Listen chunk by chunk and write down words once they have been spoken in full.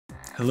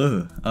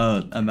Hello,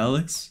 I'm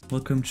Alex.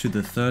 Welcome to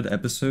the third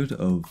episode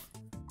of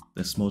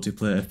this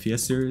multiplayer FPS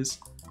series.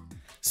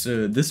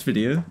 So this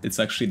video, it's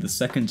actually the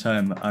second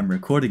time I'm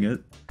recording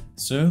it,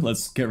 so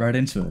let's get right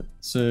into it.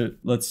 So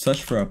let's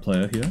search for our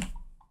player here,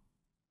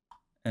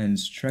 and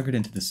drag it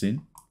into the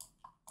scene.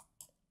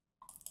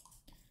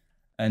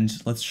 And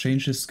let's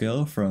change the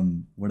scale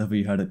from whatever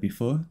you had it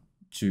before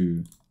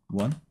to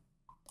 1,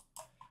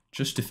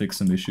 just to fix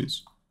some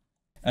issues.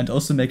 And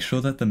also make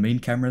sure that the main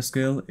camera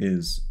scale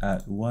is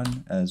at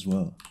 1 as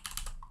well.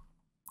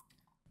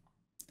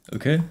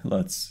 Okay,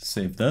 let's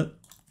save that.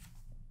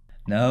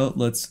 Now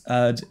let's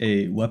add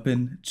a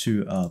weapon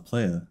to our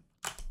player.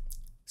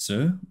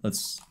 So I'm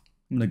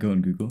gonna go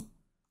on Google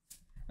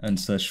and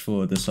search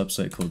for this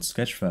website called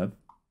Sketchfab,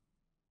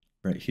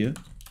 right here.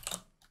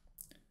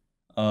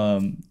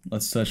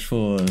 Let's search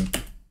for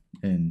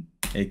an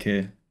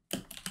AK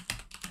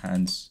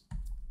hands.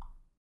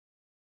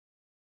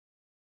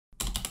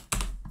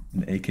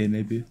 An AK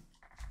maybe?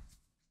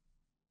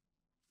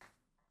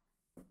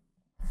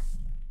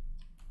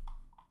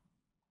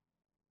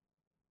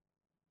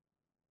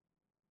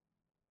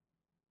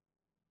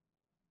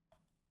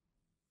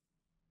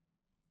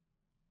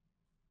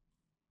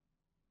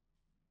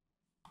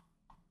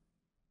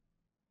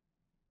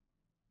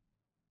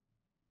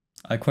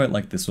 I quite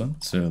like this one,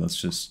 so let's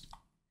just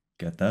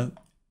get that.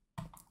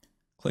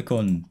 Click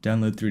on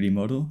download 3D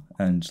model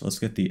and let's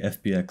get the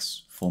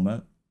FBX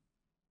format.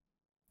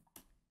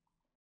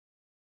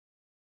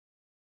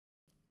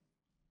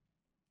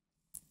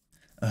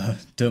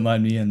 Don't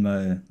mind me and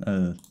my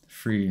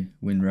free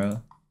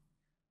WinRAR.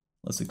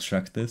 Let's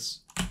extract this.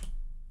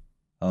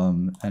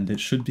 And it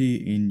should be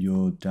in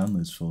your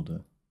downloads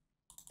folder.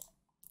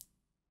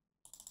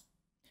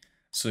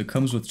 So it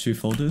comes with 2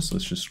 folders.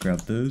 Let's just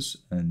grab those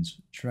and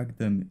drag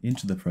them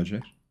into the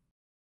project.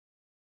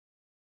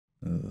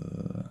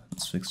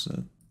 Let's fix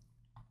that.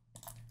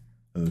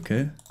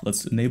 Okay,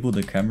 let's enable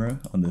the camera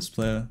on this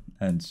player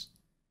and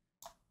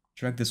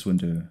drag this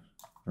window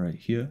right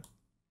here.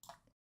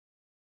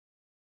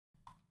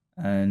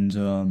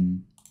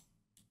 And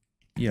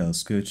yeah,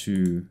 let's go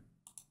to,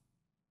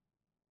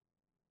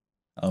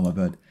 oh my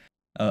bad.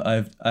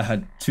 I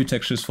had 2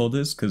 textures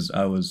folders because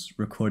I was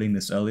recording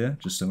this earlier,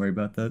 just don't worry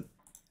about that.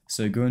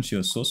 So go into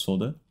your source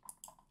folder,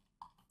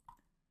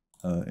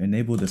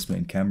 enable this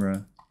main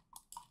camera,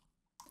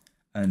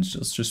 and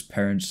let's just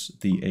parent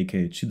the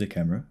AK to the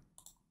camera.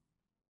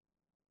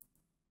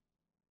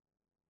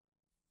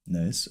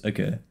 Nice,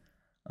 okay.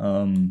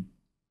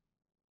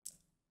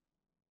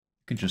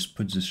 You can just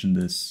position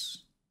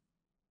this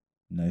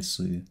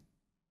nicely.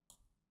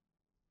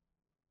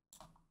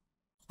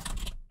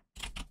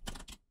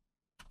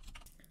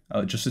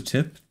 Just a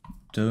tip,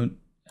 don't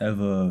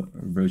ever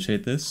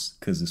rotate this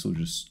because this will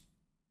just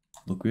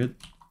look weird.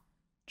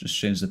 Just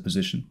change the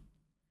position.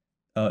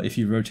 If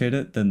you rotate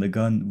it, then the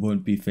gun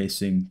won't be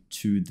facing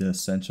to the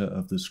center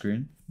of the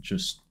screen,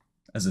 just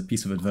as a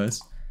piece of advice.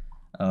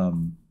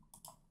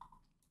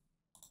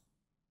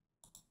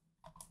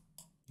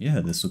 Yeah,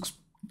 this looks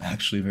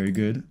actually very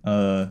good.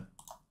 I'll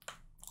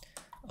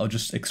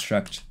just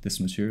extract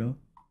this material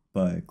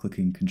by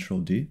clicking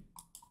Ctrl D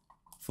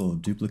for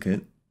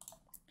duplicate,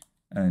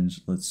 and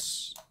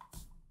let's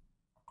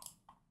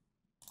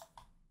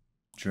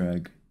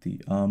drag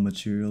the arm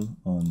material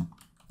on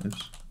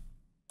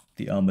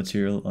the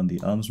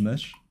arms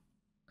mesh,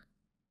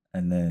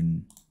 and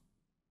then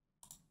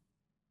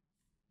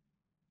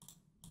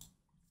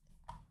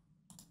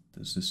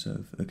does this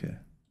have, okay,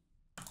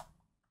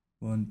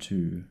 1,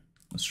 2,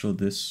 let's draw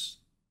this,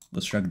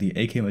 let's drag the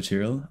AK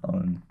material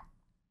on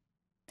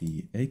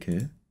the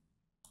AK.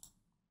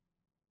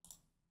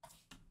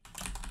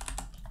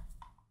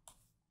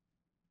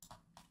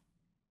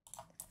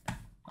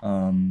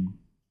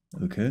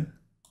 Okay,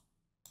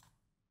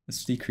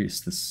 let's decrease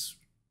this.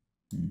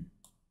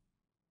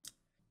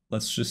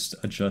 Let's just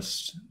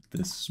adjust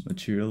this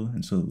material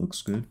until it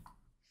looks good.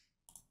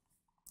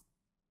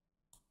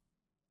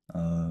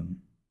 To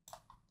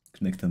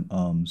make them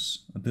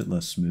arms a bit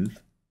less smooth.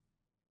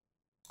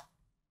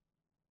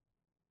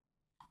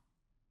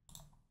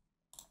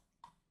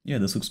 Yeah,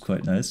 this looks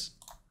quite nice.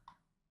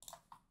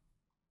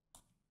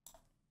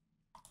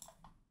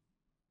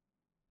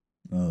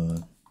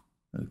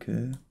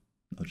 Okay,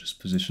 I'll just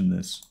position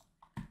this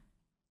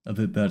a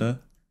bit better.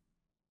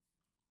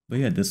 But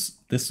yeah,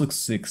 this looks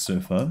sick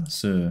so far,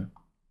 so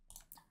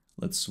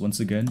let's once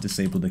again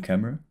disable the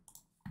camera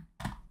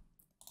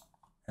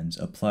and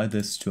apply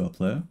this to our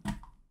player.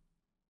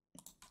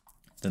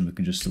 Then we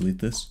can just delete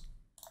this.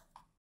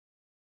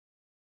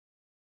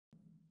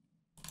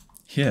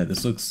 Yeah,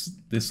 this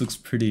looks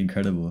pretty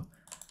incredible.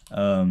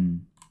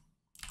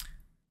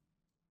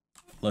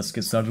 Let's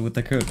get started with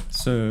the code.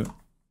 So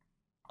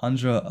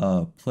under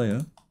our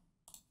player,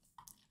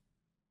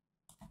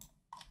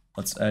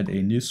 let's add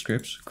a new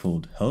script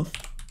called health.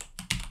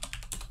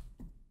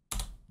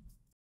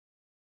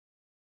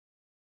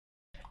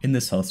 In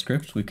this health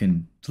script, we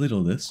can delete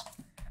all this,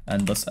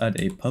 and let's add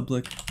a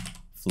public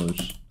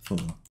float for,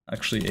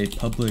 actually a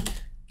public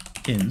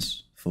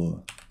int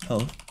for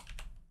health,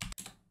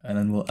 And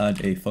then we'll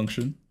add a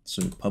function,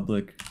 so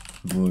public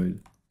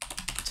void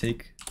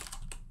take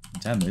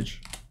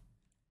damage,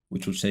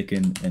 which will take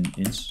in an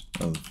int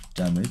of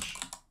damage.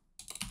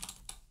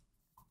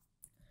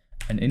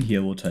 And in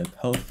here we'll type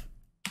health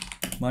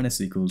minus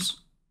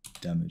equals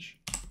damage.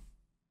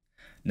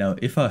 Now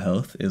if our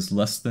health is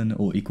less than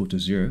or equal to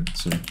 0,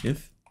 so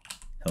if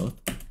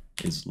health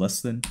is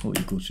less than or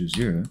equal to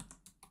 0,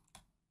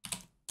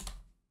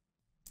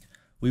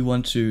 we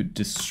want to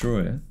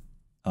destroy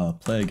our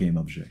player game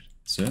object.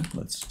 So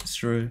let's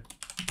destroy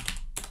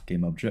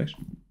game object,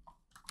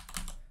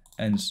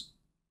 and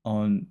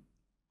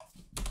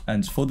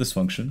for this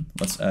function,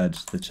 let's add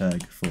the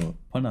tag for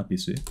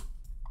punRPC.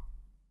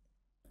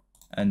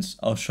 And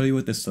I'll show you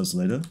what this does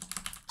later,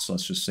 so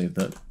let's just save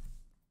that.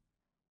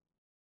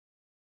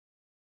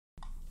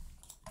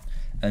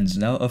 And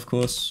now, of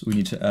course, we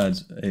need to add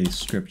a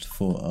script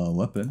for our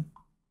weapon.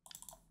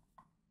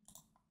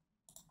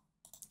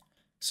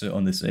 So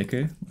on this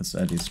AK, let's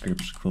add a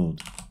script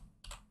called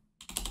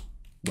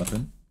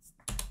weapon.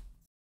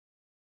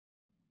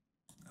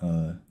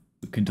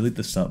 We can delete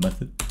the start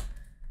method.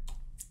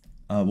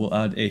 We'll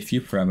add a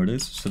few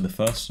parameters. So the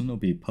first one will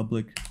be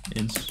public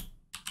int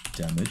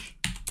damage.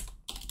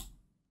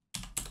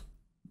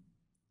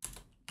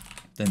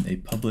 Then a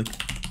public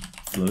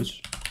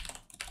float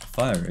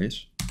fire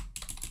rate.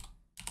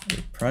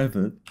 A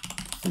private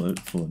float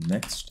for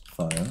next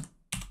fire.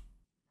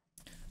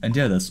 And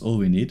yeah, that's all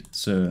we need.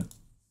 So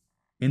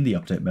in the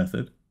update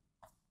method,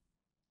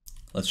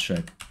 let's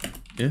check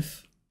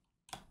if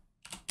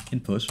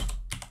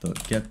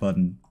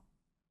input.getButton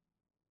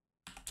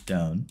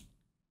down.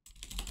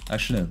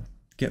 Actually no,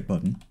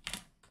 getButton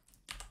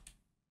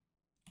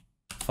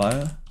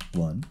fire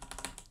 1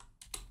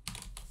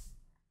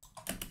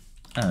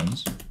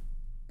 and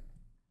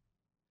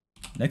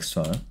next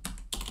fire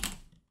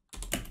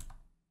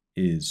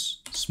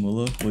is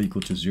smaller or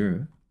equal to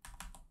 0.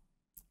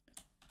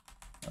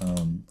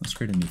 Let's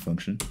create a new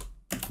function,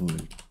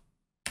 void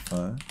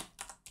fire.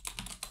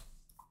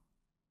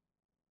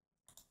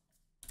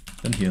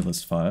 Then here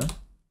let's fire,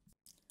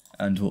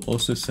 and we'll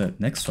also set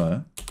next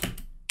fire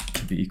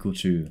to be equal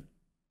to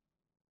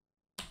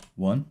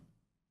 1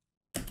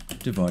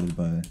 divided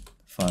by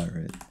fire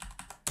rate.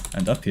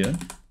 And up here,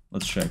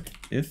 let's check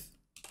if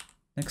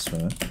next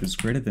fire is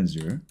greater than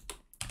 0,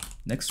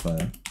 next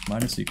fire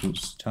minus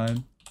equals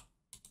time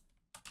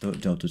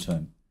dot delta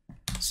time.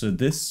 So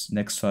this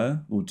next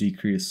fire will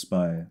decrease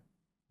by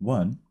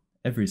 1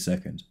 every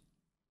second.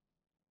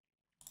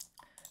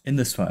 In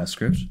this fire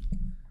script,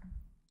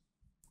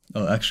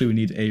 oh, actually we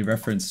need a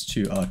reference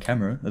to our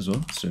camera as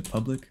well. So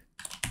public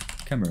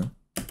camera.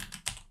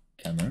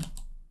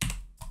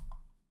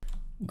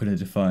 We're going to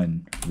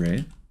define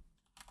ray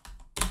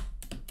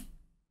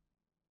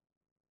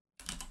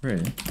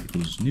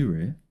equals new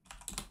ray,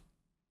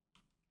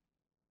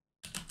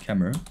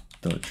 camera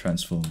dot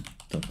transform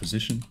dot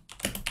position,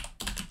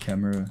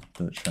 camera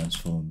dot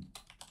transform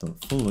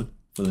dot forward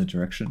for the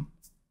direction.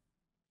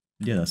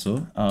 Yeah, that's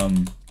all.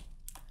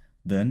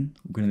 Then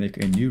we're going to make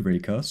a new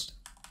raycast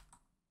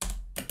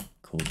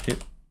called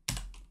hit,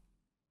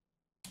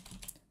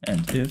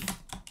 and if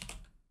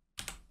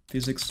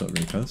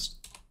physics.raycast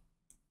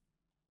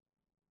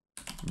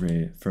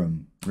ray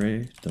from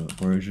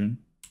ray.origin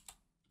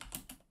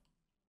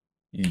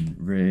in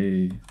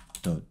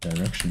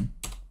ray.direction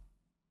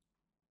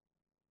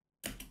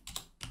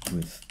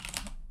with,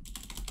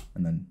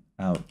 and then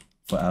out,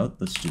 for out,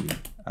 let's do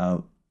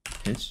out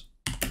hit,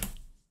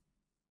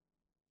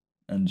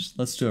 and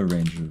let's do a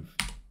range of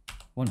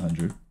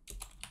 100.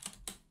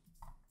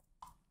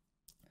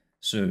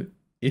 So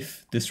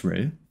if this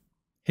ray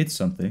hits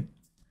something,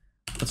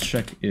 let's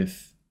check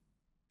if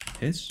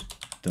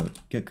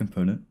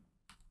hit.getComponent,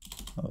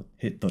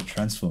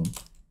 hit.transform,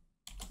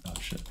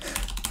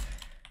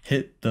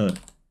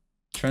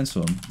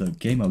 hit.transform the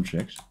game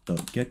object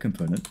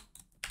 .getComponent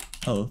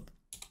health.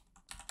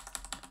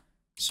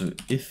 So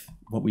if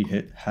what we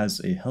hit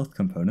has a health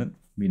component,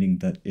 meaning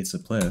that it's a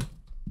player,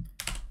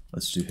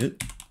 let's do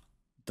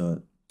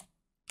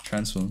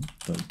hit.transform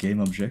game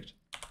object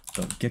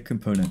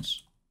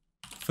 .getComponent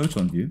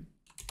Photon view.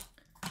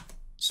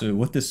 So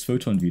what this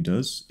Photon view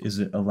does is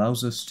it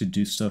allows us to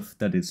do stuff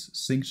that is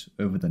synced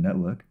over the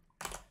network.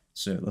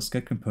 So let's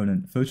get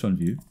component Photon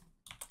view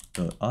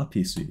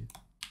 .rpc,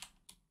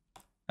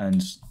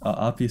 and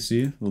our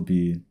RPC will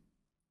be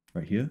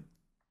right here.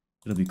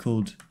 It'll be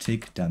called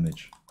take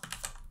damage.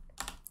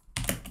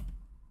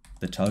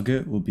 The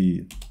target will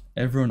be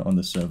everyone on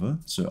the server,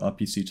 so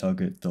rpc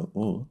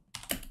target.all.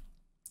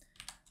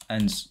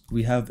 And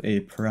we have a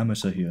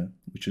parameter here,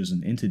 which is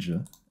an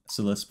integer.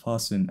 So let's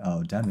pass in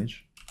our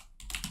damage.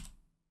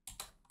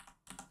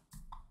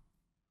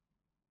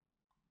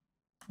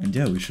 And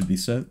yeah, we should be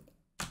set.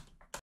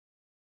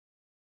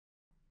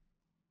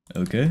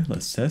 Okay,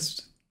 let's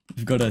test.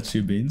 We've got our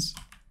 2 beans.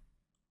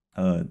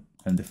 And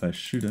if I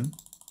shoot him...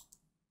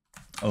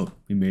 Oh,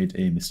 we made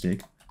a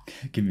mistake.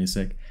 Give me a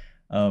sec.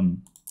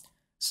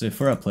 So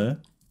for our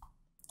player,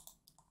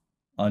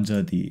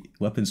 under the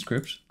weapon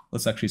script,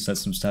 let's actually set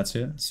some stats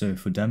here. So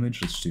for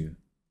damage, let's do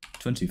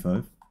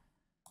 25.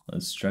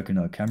 Let's drag in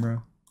our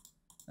camera,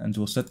 and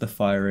we'll set the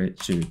fire rate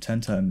to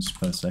 10 times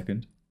per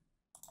second.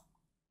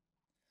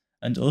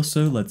 And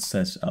also let's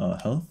set our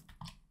health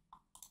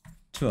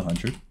to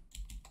 100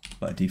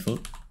 by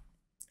default.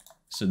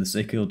 So this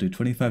AK will do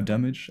 25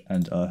 damage,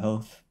 and our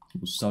health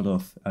will start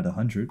off at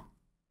 100.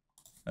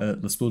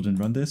 Let's build and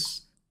run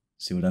this,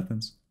 see what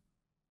happens.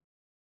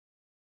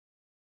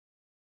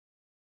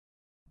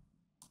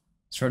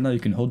 So right now you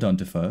can hold down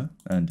to fire,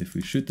 and if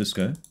we shoot this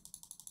guy,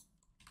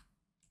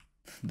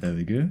 there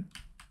we go,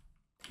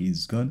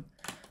 he's gone.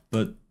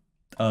 But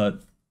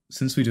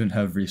since we don't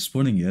have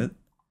respawning yet,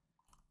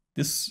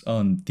 this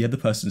on the other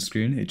person's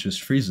screen, it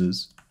just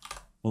freezes.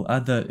 We'll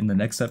add that in the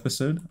next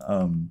episode.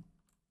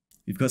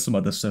 We've got some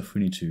other stuff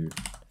we need to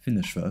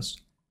finish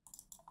first.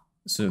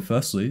 So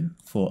firstly,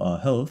 for our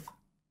health,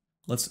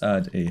 let's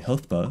add a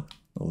health bar,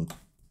 or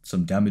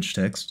some damage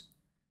text,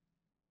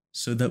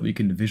 so that we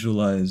can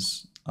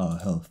visualize our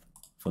health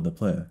for the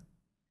player.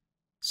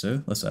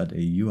 So let's add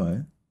a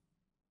UI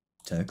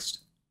text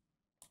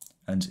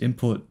and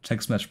import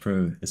TextMatch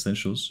Pro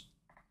Essentials.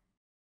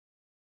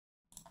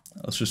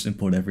 Let's just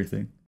import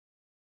everything.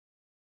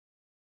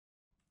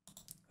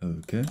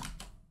 Okay.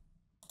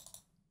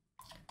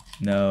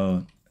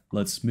 Now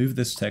let's move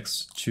this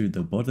text to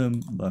the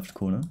bottom left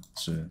corner.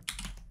 So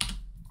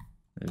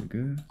there we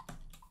go.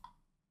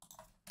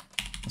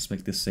 Let's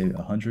make this say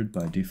 100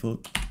 by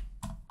default.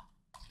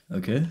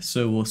 Okay,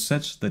 so we'll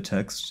set the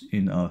text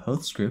in our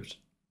health script.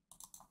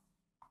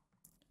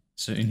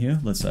 So in here,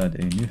 let's add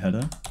a new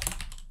header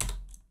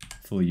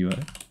for UI.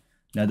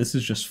 Now this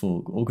is just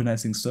for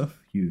organizing stuff.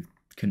 You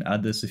can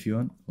add this if you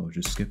want, or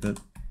just skip it.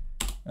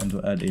 And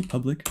we'll add a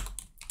public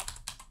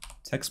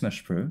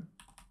TextMatch Pro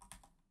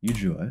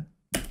UGUI,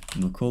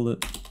 and we'll call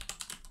it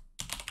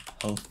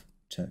health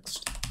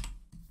text.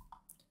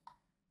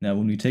 Now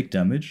when we take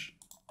damage,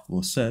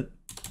 we'll set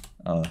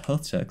our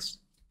health text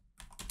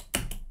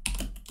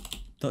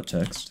dot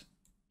text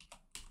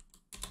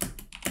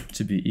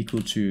to be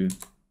equal to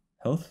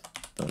health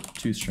dot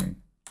toString.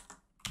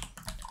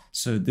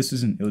 So this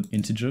is an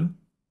integer.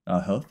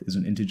 Our health is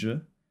an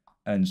integer,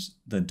 and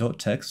the dot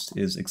text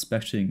is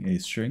expecting a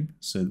string,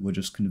 so we're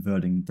just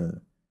converting the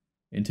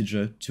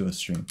integer to a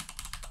string.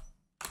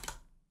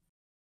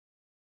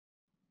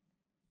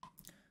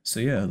 So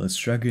yeah, let's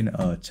drag in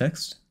our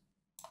text.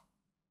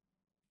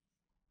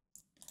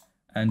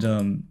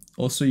 And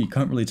also you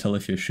can't really tell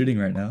if you're shooting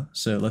right now,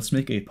 so let's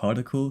make a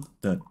particle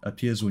that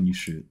appears when you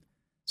shoot.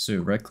 So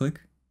right click,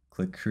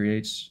 click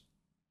Create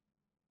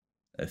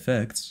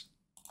Effects,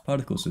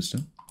 Particle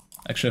System.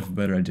 Actually I have a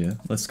better idea.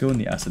 Let's go in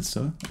the Asset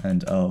Store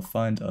and I'll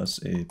find us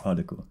a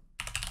particle.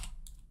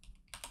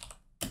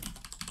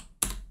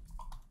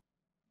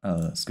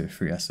 Let's go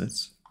Free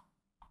Assets.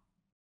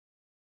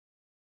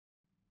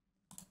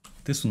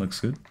 This one looks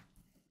good.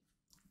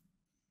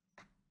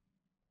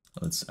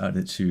 Let's add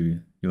it to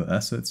your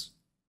assets.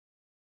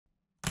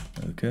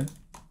 Okay.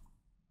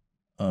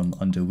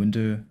 Under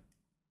Window,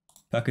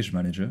 Package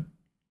Manager,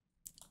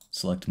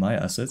 select My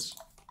Assets.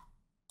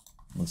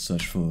 Let's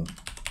search for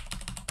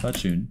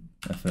Cartoon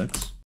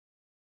FX.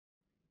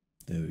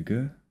 There we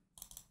go.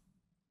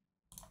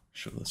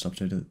 Sure, let's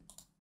update it.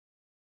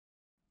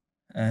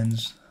 And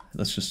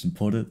let's just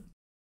import it.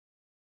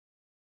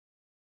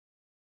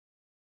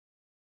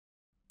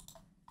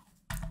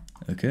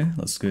 Okay,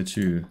 let's go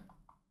to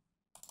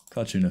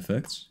Cartoon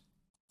Effects.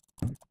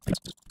 I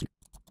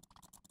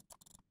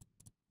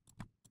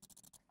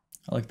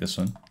like this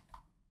one.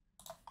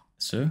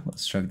 So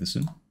let's drag this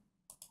in.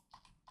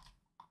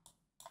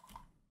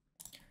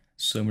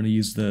 So I'm going to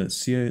use the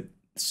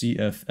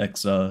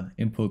CFXR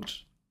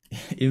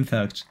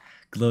Impact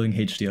Glowing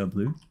HDR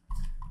Blue.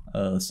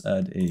 Let's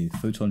add a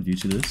Photon view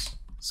to this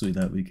so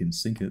that we can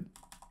sync it.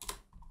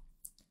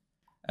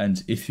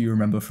 And if you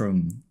remember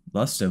from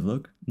last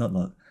devlog,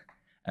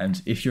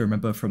 and if you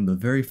remember from the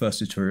very first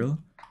tutorial,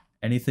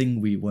 anything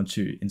we want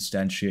to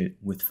instantiate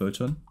with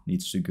Photon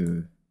needs to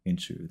go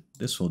into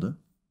this folder.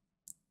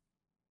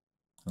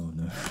 Oh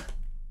no.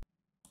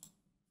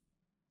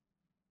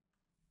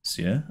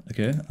 So yeah,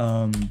 okay.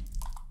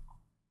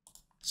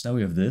 So now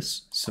we have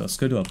this. So let's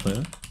go to our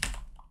player.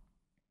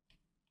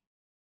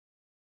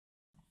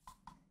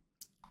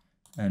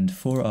 And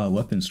for our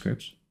weapon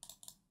script,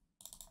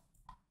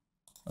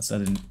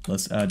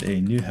 let's add a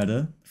new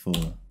header for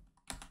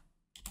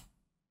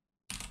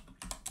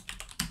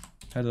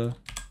header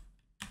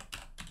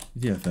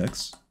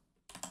VFX,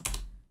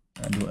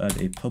 and we'll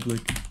add a public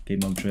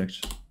game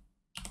object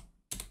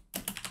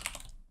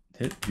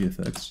hit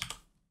VFX.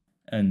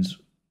 And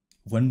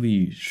when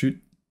we shoot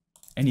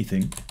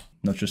anything,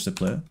 not just a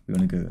player, we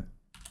want to go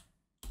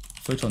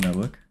Photon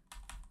network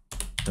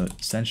dot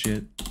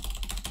instantiate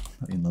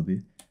in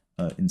lobby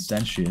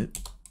instantiate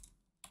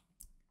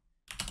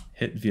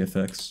hit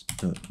VFX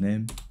dot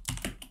name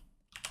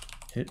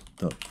hit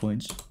dot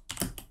point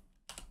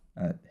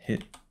at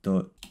hit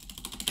dot,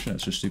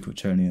 let's just do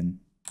quaternion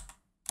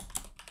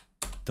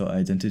dot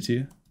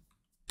identity.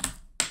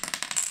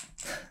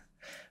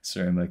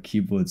 Sorry, my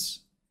keyboard's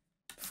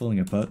falling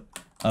apart.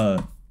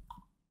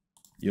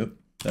 Yep,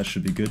 that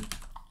should be good.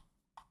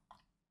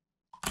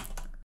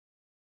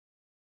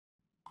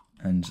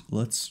 And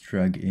let's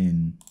drag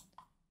in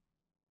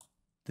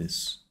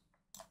this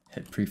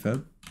head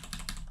prefab.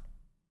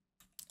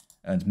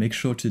 And make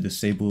sure to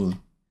disable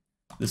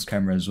this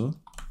camera as well.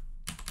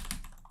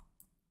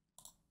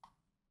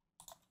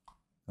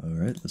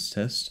 Alright, let's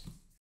test.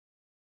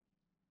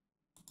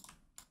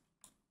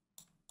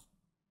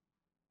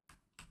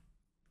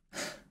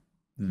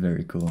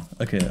 Very cool.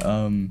 Okay,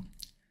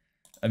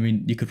 I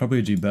mean, you could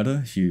probably do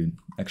better if you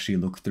actually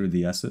look through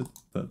the asset,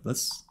 but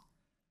let's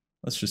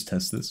just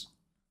test this.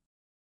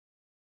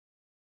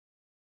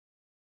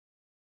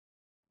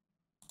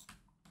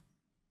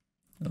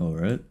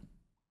 Alright.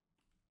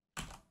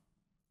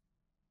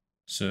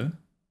 So,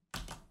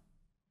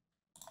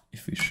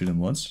 if we shoot him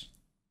once,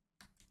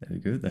 there we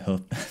go, the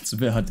health, it's a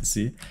bit hard to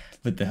see,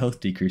 but the health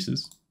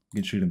decreases.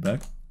 You can shoot him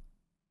back.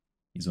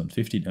 He's on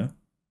 50 now.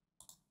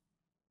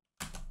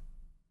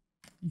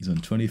 He's on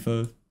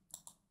 25.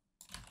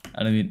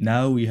 And I mean,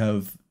 now we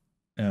have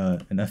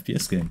an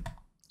FPS game,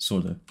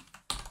 sorta.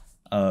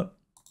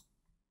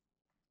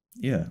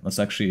 Yeah, let's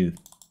actually,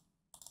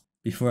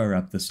 before I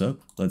wrap this up,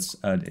 let's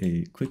add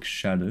a quick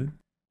shadow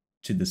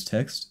to this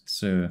text.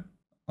 So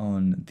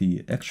on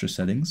the extra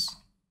settings,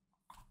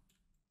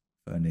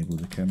 if I enable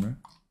the camera,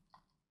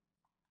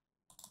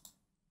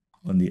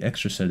 on the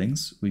extra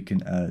settings, we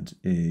can add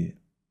a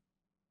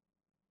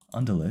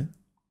underlay.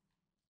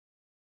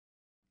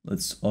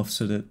 Let's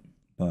offset it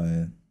by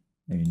a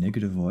 -y. Make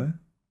it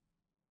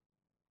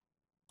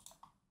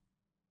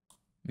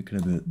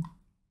a bit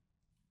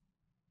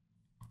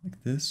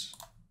like this.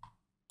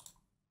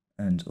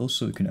 And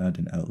also we can add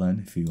an outline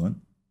if you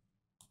want.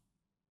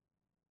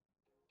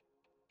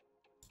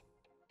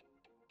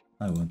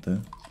 I won't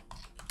though.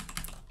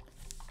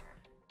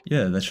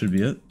 Yeah, that should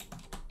be it.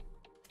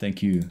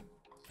 Thank you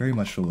very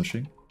much for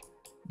watching.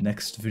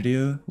 Next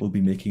video, we'll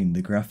be making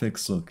the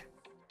graphics look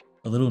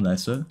a little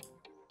nicer.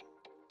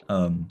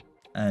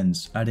 And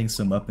adding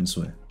some up and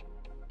sway.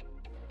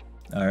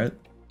 Alright,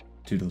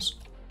 toodles.